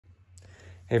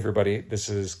Hey everybody, this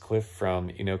is Cliff from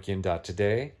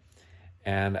Enochian.today,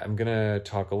 and I'm going to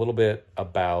talk a little bit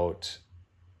about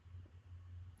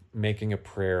making a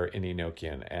prayer in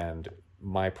Enochian and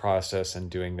my process in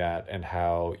doing that and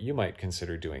how you might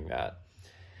consider doing that.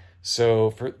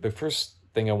 So for the first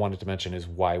thing I wanted to mention is,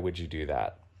 why would you do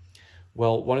that?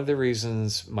 Well, one of the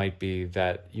reasons might be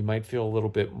that you might feel a little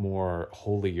bit more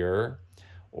holier,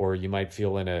 or you might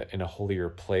feel in a holier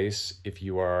place if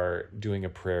you are doing a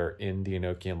prayer in the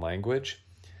Enochian language.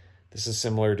 This is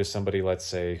similar to somebody, let's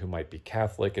say, who might be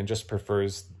Catholic and just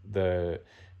prefers the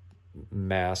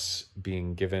Mass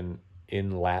being given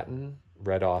in Latin,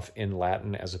 read off in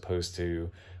Latin, as opposed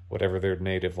to whatever their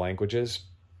native language is,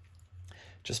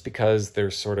 just because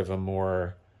there's sort of a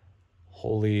more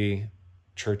holy,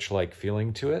 church-like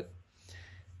feeling to it.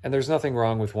 And there's nothing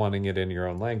wrong with wanting it in your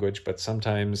own language, but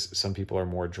sometimes some people are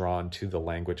more drawn to the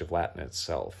language of Latin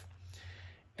itself.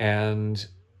 And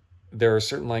there are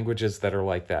certain languages that are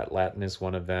like that. Latin is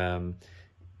one of them.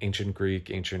 Ancient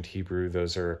Greek, ancient Hebrew,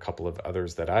 those are a couple of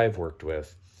others that I've worked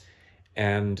with.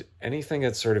 And anything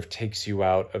that sort of takes you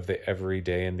out of the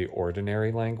everyday and the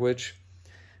ordinary language,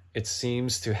 it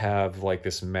seems to have like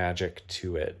this magic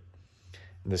to it,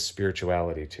 and this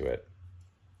spirituality to it.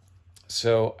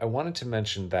 So I wanted to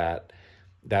mention that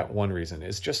one reason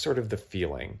is just sort of the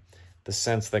feeling, the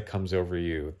sense that comes over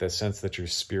you, the sense that your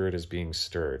spirit is being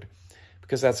stirred,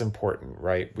 because that's important,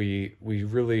 right? We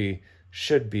really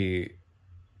should be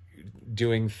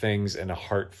doing things in a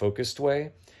heart-focused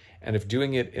way. And if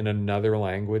doing it in another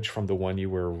language from the one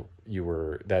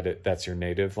that's your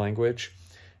native language,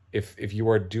 if you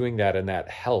are doing that and that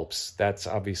helps, that's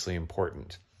obviously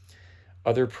important.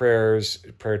 Other prayer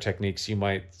techniques, you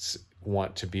might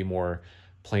want to be more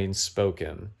plain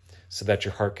spoken so that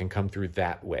your heart can come through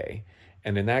that way.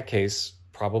 And in that case,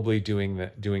 probably doing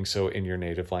so in your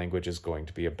native language is going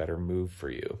to be a better move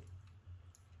for you.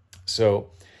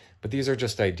 So, but these are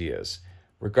just ideas.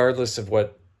 Regardless of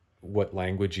what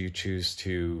language you choose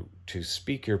to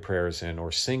speak your prayers in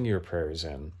or sing your prayers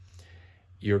in,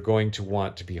 you're going to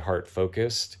want to be heart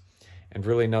focused. And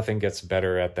really nothing gets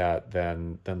better at that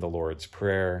than the Lord's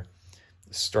Prayer,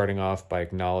 starting off by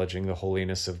acknowledging the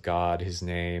holiness of God, his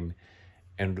name,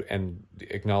 and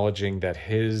acknowledging that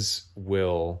his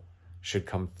will should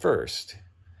come first.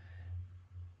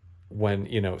 When,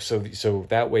 so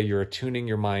that way you're attuning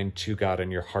your mind to God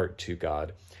and your heart to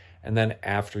God. And then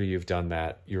after you've done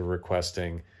that, you're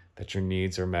requesting that your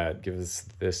needs are met. Give us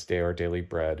this day our daily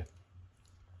bread.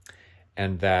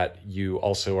 And that you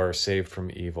also are saved from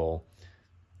evil.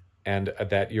 And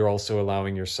that you're also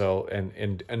allowing yourself,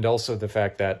 and also the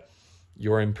fact that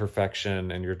your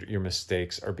imperfection and your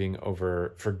mistakes are being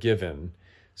forgiven,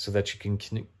 so that you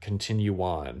can continue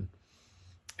on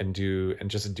and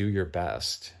just do your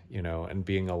best, and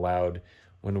being allowed,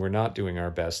 when we're not doing our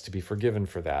best, to be forgiven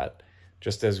for that,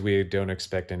 just as we don't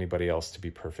expect anybody else to be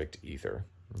perfect either.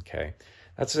 Okay,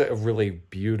 that's a really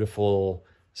beautiful,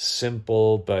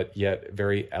 simple, but yet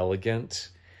very elegant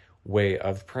way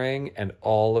of praying, and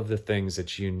all of the things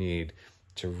that you need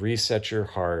to reset your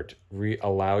heart,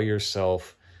 allow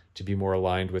yourself to be more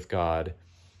aligned with God,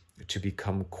 to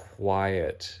become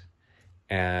quiet,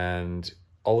 and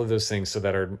all of those things, so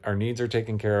that our needs are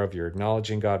taken care of. You're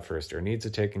acknowledging God first. Our needs are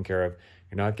taken care of.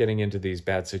 You're not getting into these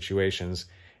bad situations.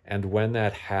 And when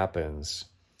that happens,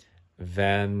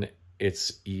 then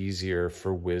it's easier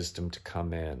for wisdom to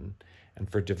come in and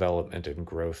for development and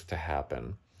growth to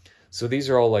happen. So these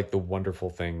are all like the wonderful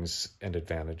things and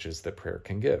advantages that prayer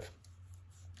can give.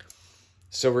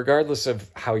 So regardless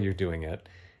of how you're doing it,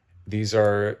 these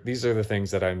are the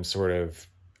things that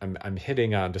I'm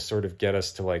hitting on to sort of get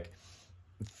us to like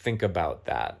think about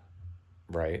that,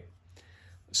 right?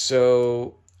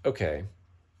 So, okay.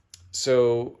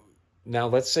 So now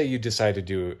let's say you decide to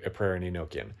do a prayer in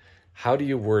Enochian. How do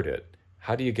you word it?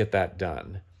 How do you get that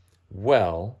done?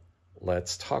 Well,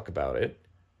 let's talk about it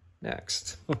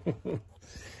next.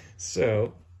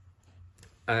 So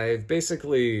I've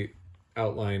basically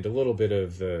outlined a little bit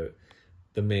of the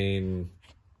main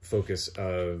focus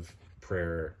of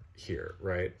prayer here,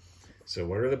 right? So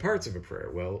what are the parts of a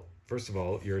prayer? Well, first of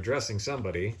all, you're addressing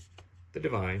somebody, the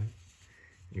divine.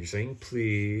 You're saying,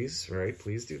 please, right?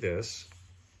 Please do this.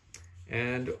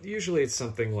 And usually it's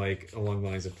something like along the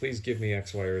lines of, please give me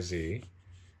X, Y, or Z.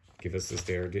 Give us this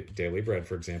daily bread,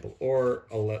 for example, or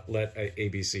let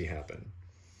ABC happen.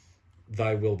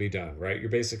 Thy will be done, right? You're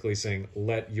basically saying,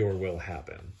 let your will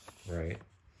happen, right?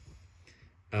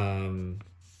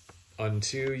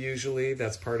 Unto, usually,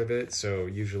 that's part of it. So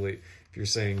usually if you're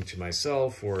saying to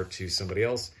myself or to somebody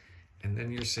else, and then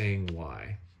you're saying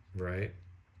why, right?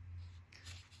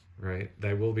 right?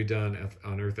 Thy will be done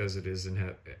on earth as it is in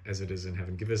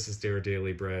heaven. Give us this day our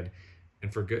daily bread,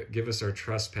 and forgive us our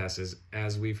trespasses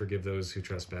as we forgive those who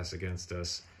trespass against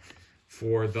us.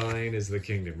 For thine is the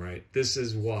kingdom, right? This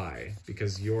is why,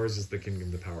 because yours is the kingdom,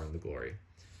 the power, and the glory.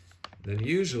 Then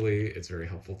usually it's very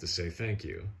helpful to say thank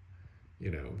you.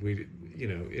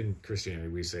 In Christianity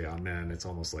we say amen. It's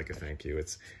almost like a thank you.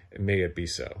 It's may it be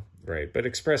so, right? But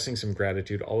expressing some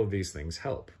gratitude, all of these things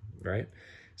help, right?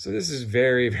 So this is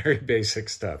very, very basic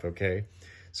stuff, okay?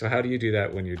 So how do you do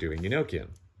that when you're doing Enochian?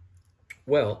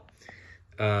 Well,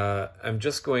 I'm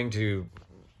just going to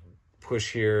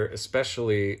push here,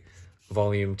 especially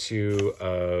volume 2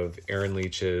 of Aaron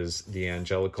Leach's The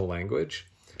Angelical Language.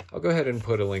 I'll go ahead and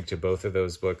put a link to both of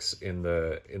those books in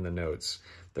the notes.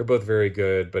 They're both very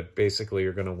good, but basically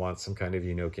you're going to want some kind of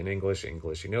Enochian English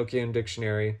Enochian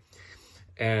dictionary.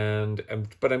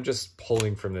 But I'm just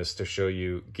pulling from this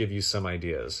to give you some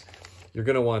ideas. You're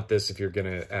going to want this if you're going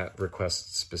to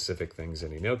request specific things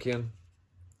in Enochian.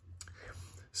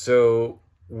 So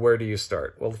where do you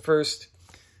start? Well, first,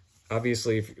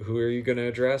 obviously, who are you going to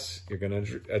address? You're going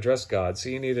to address God, so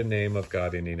you need a name of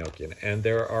God in Enochian, and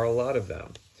there are a lot of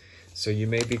them. So you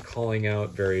may be calling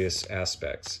out various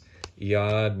aspects.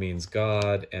 Yad means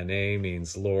God, Na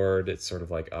means Lord. It's sort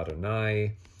of like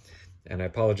Adonai. And I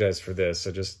apologize for this,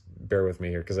 so just bear with me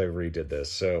here because I redid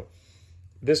this. So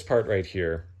this part right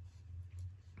here,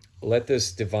 let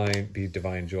this be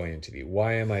divine joy into thee.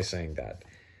 Why am I saying that?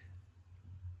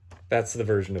 That's the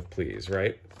version of please,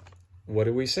 right? What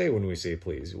do we say when we say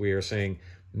please? We are saying,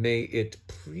 may it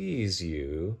please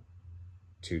you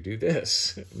to do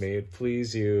this. May it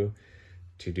please you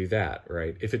to do that,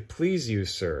 right? If it please you,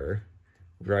 sir,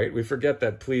 right? We forget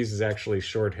that please is actually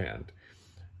shorthand.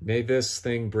 May this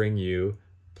thing bring you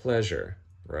pleasure,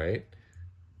 right?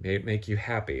 May it make you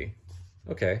happy.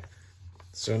 Okay.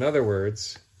 So in other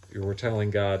words, we're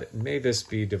telling God, may this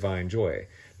be divine joy.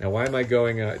 Now, why am I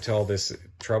going to all this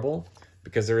trouble?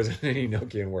 Because there isn't an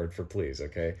Enochian word for please,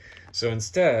 okay? So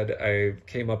instead, I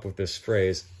came up with this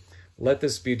phrase, let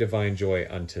this be divine joy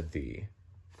unto thee.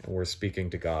 And we're speaking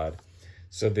to God.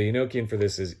 So the Enochian for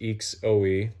this is ix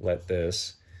oi, let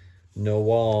this.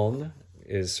 Noaln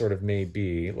is sort of may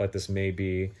be, let this may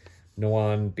be.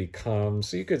 Noan become,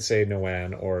 so you could say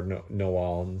Noan or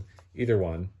Noaln, either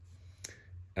one.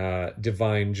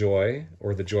 Divine joy,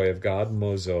 or the joy of God,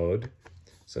 mozod.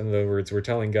 So in other words, we're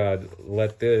telling God,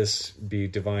 let this be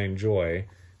divine joy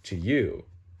to you.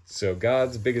 So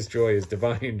God's biggest joy is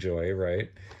divine joy, right?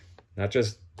 Not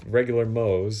just regular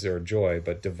mos or joy,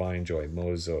 but divine joy,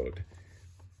 mozod.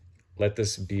 Let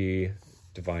this be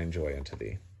divine joy unto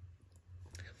thee.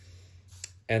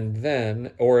 And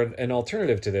then, or an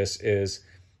alternative to this is,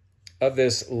 of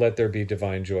this, let there be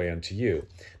divine joy unto you.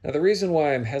 Now, the reason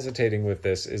why I'm hesitating with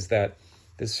this is that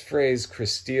this phrase,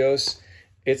 Christios,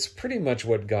 it's pretty much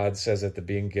what God says at the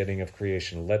beginning of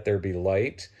creation, let there be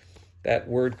light. That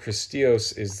word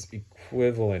Christios is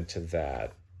equivalent to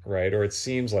that, right? Or it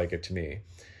seems like it to me.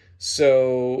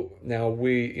 So now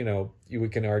we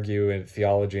can argue in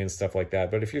theology and stuff like that,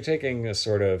 but if you're taking a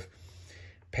sort of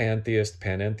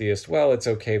panentheist, well, it's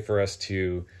okay for us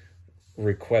to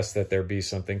request that there be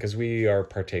something because we are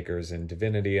partakers in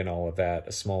divinity and all of that,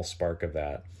 a small spark of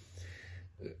that.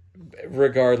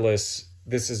 Regardless,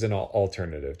 this is an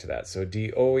alternative to that. So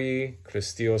dioi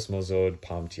Christios mozod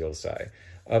pamtiosai.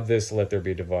 Of this, let there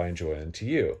be divine joy unto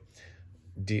you.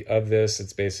 Of this,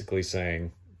 it's basically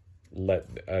saying,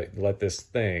 let this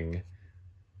thing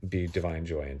be divine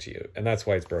joy unto you. And that's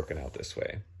why it's broken out this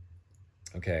way.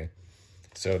 Okay.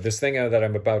 So this thing that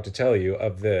I'm about to tell you,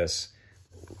 of this,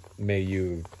 may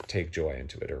you take joy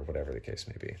into it, or whatever the case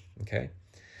may be. Okay.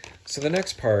 So the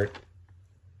next part,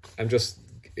 I'm just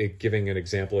giving an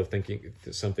example of thinking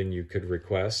something you could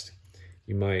request.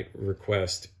 You might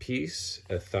request peace,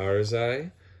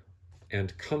 etharzai,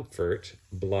 and comfort,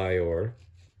 blior.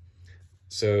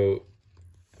 So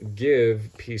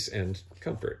give peace and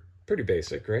comfort. Pretty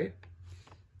basic, right?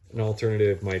 An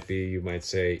alternative might be, you might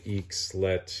say, eeks,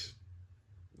 let,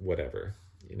 whatever,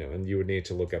 and you would need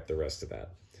to look up the rest of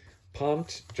that.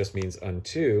 Pumped just means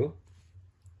unto.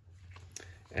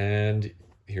 And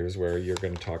here's where you're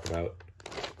going to talk about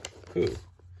who.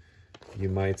 You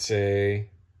might say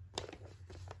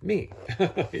me,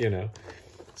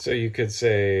 So you could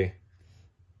say,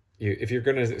 if you're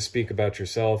going to speak about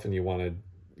yourself and you want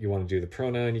to do the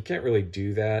pronoun, you can't really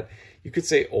do that. You could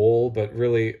say ol, but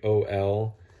really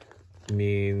ol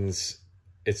means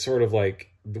it's sort of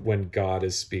like when God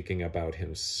is speaking about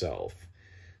himself.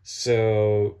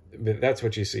 So that's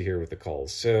what you see here with the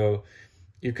calls. So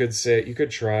you could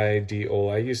try D-ol.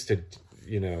 I used to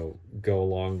you know, go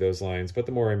along those lines. But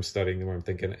the more I'm studying, the more I'm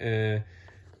thinking,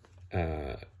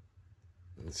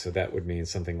 so that would mean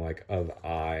something like of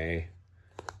I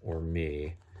or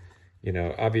me. You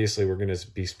know, obviously we're going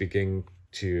to be speaking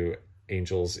to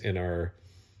angels in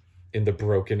the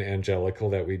broken angelical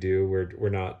that we do. We're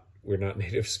not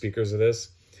native speakers of this.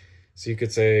 So you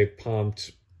could say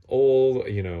pumped ol,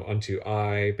 you know, unto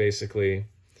I, basically.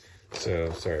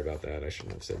 So sorry about that. I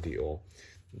shouldn't have said the ol.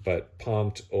 But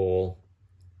pumped ol,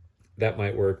 that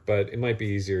might work, but it might be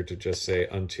easier to just say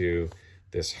unto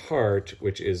this heart,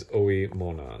 which is oi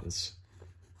monans.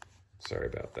 Sorry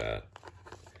about that.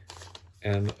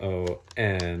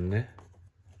 M-O-N.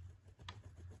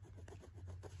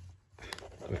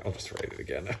 I'll just write it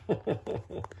again.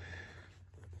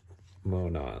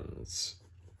 Monans.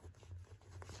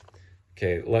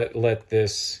 Okay, let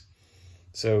this,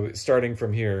 so starting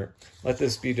from here, let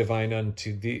this be divine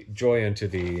unto thee, joy unto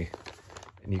thee,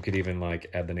 and you could even like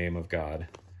add the name of God.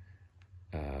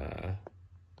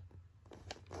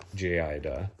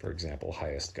 Jaida, for example,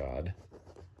 highest God,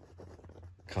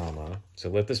 comma. So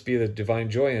let this be the divine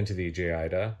joy unto thee,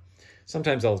 Jaida.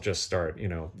 Sometimes I'll just start, you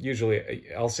know,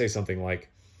 usually I'll say something like,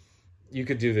 you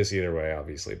could do this either way,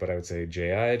 obviously, but I would say,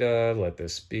 Jaida, let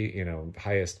this be, you know,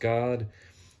 highest God,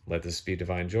 let this be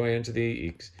divine joy unto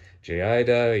thee,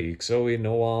 Jaida, Ixoi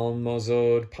Noal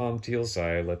Mozod Pam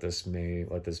Tilsai, let this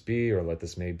be, or let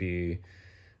this may be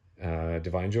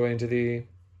divine joy unto thee.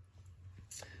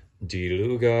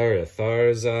 Dilugar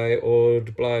Etharzai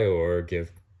Od Blior,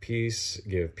 give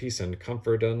peace and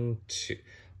comfort unto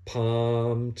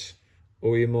Pamt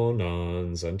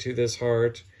Oimonans, unto this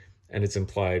heart. And it's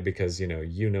implied because, you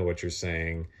know what you're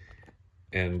saying,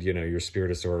 and, you know, your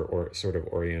spirit is sort of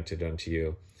oriented unto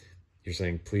you. You're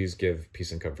saying, please give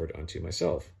peace and comfort unto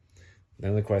myself.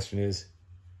 Then the question is,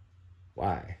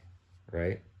 why,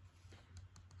 right?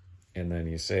 And then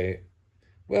you say,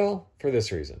 well, for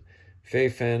this reason. Fei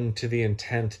fen, to the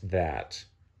intent that.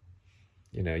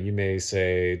 You know, you may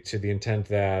say, to the intent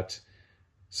that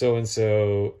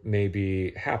so-and-so may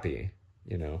be happy,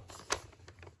 you know.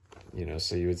 You know,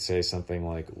 so you would say something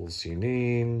like,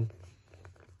 ulsinin,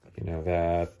 you know,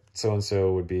 that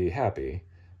so-and-so would be happy,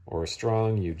 or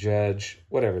strong, you judge,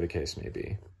 whatever the case may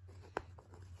be.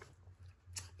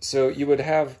 So you would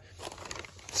have,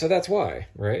 so that's why,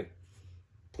 right?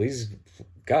 Please,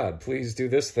 God, please do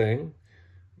this thing,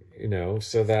 you know,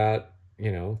 so that,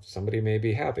 you know, somebody may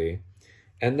be happy.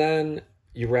 And then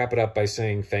you wrap it up by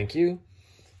saying thank you.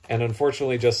 And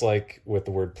unfortunately, just like with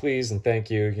the word please and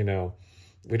thank you, you know,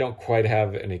 we don't quite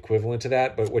have an equivalent to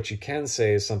that. But what you can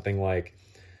say is something like,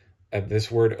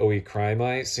 this word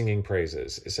oikrimai, singing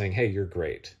praises, is saying, hey, you're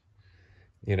great.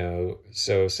 You know,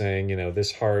 so saying, you know,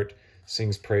 this heart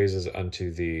sings praises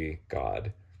unto thee,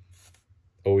 God.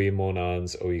 Oi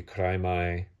monans,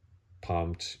 oikrimai,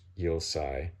 pamt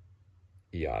yosai,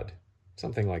 iad.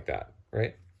 Something like that,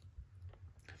 right?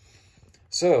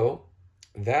 So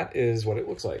that is what it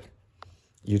looks like.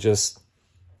 You just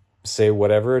say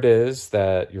whatever it is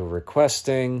that you're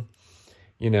requesting,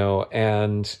 you know,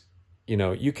 and, you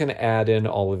know, you can add in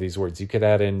all of these words. You could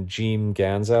add in Jim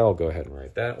Ganza. I'll go ahead and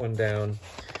write that one down.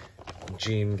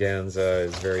 Jim Ganza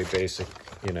is very basic,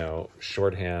 you know,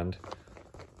 shorthand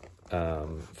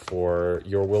for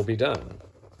your will be done.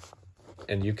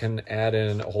 And you can add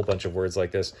in a whole bunch of words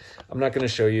like this. I'm not going to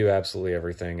show you absolutely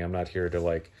everything. I'm not here to,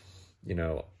 like, you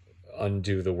know,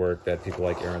 undo the work that people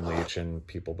like Aaron Leach and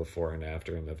people before and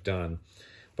after him have done.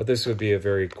 But this would be a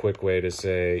very quick way to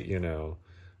say, you know,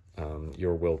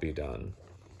 your will be done.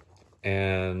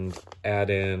 And add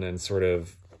in and sort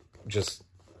of just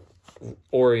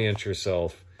orient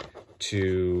yourself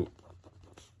to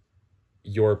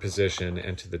your position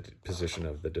and to the position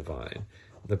of the divine.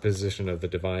 The position of the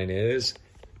divine is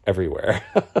everywhere.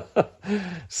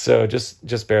 So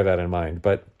just bear that in mind.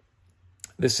 But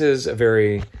this is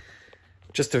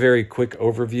just a very quick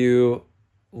overview,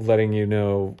 letting you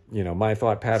know, my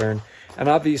thought pattern. And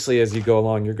obviously, as you go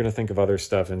along, you're going to think of other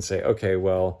stuff and say, okay,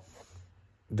 well,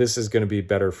 this is going to be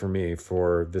better for me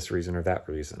for this reason or that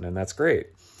reason. And that's great.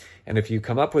 And if you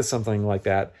come up with something like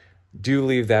that, do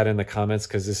leave that in the comments,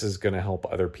 because this is going to help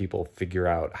other people figure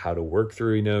out how to work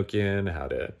through Enochian,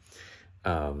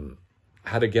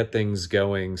 how to get things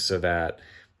going so that,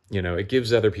 it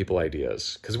gives other people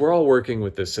ideas. Because we're all working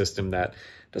with this system that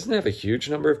doesn't have a huge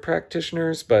number of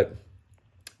practitioners, but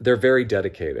they're very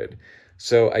dedicated.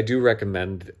 So I do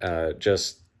recommend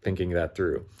just thinking that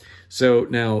through. So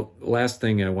now, last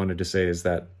thing I wanted to say is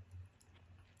that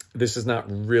this is not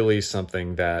really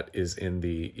something that is in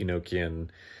the Enochian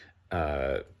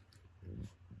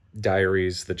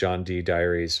diaries, the John Dee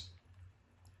diaries.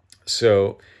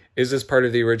 So Is this part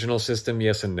of the original system?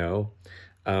 Yes and no.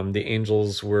 The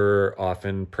angels were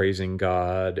often praising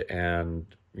God and,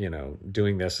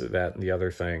 doing this, that, and the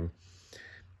other thing.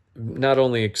 Not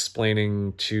only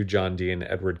explaining to John Dee and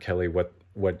Edward Kelley what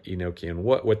Enochian,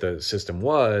 what the system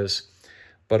was,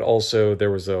 but also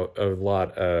there was a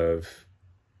lot of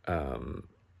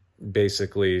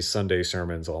basically Sunday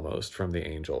sermons almost from the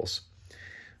angels.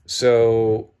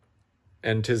 So,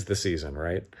 and 'tis the season,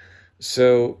 right?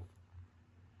 So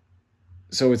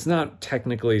it's not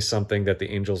technically something that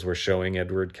the angels were showing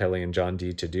Edward Kelley and John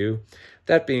Dee to do.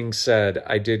 That being said,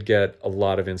 I did get a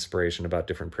lot of inspiration about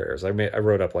different prayers. I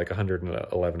wrote up like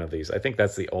 111 of these. I think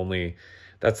that's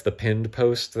that's the pinned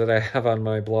post that I have on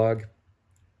my blog.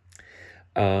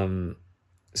 So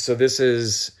this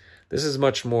is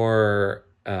much more,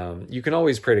 you can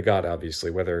always pray to God,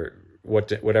 obviously,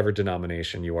 whatever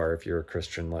denomination you are, if you're a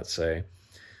Christian, let's say.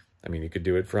 I mean, you could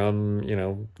do it from,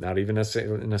 not even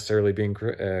necessarily being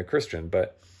Christian,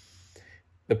 but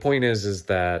the point is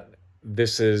that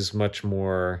this is much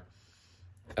more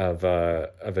of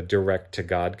a direct to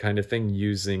God kind of thing,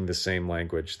 using the same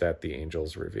language that the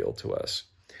angels reveal to us.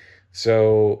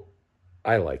 So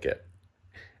I like it.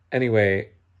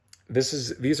 Anyway,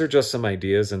 these are just some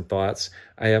ideas and thoughts.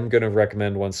 I am going to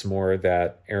recommend once more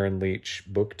that Aaron Leach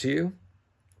book to you,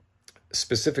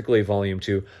 specifically Volume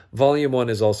 2. Volume 1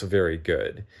 is also very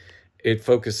good. It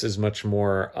focuses much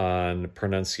more on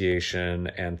pronunciation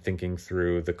and thinking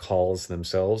through the calls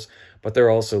themselves, but there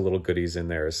are also little goodies in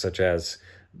there, such as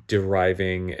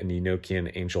deriving an Enochian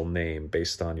angel name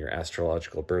based on your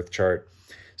astrological birth chart.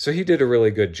 So he did a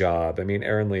really good job. I mean,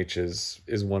 Aaron Leach is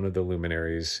one of the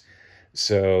luminaries.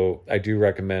 So I do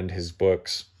recommend his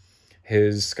books.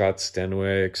 Scott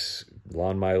Stenwick's,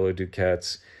 Lon Milo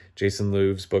Duquette's, Jason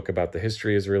Louve's book about the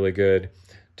history is really good.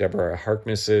 Deborah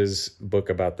Harkness's book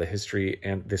about the history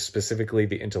and specifically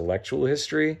the intellectual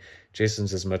history.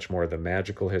 Jason's is much more the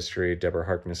magical history. Deborah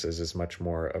Harkness's is much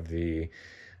more of the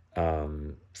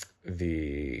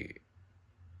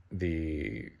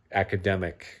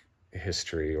academic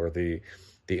history, or the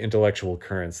intellectual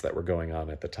currents that were going on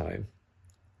at the time.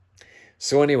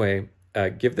 So anyway,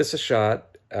 give this a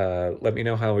shot. Let me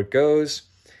know how it goes.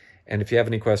 And if you have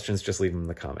any questions, just leave them in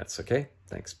the comments, okay?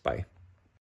 Thanks. Bye.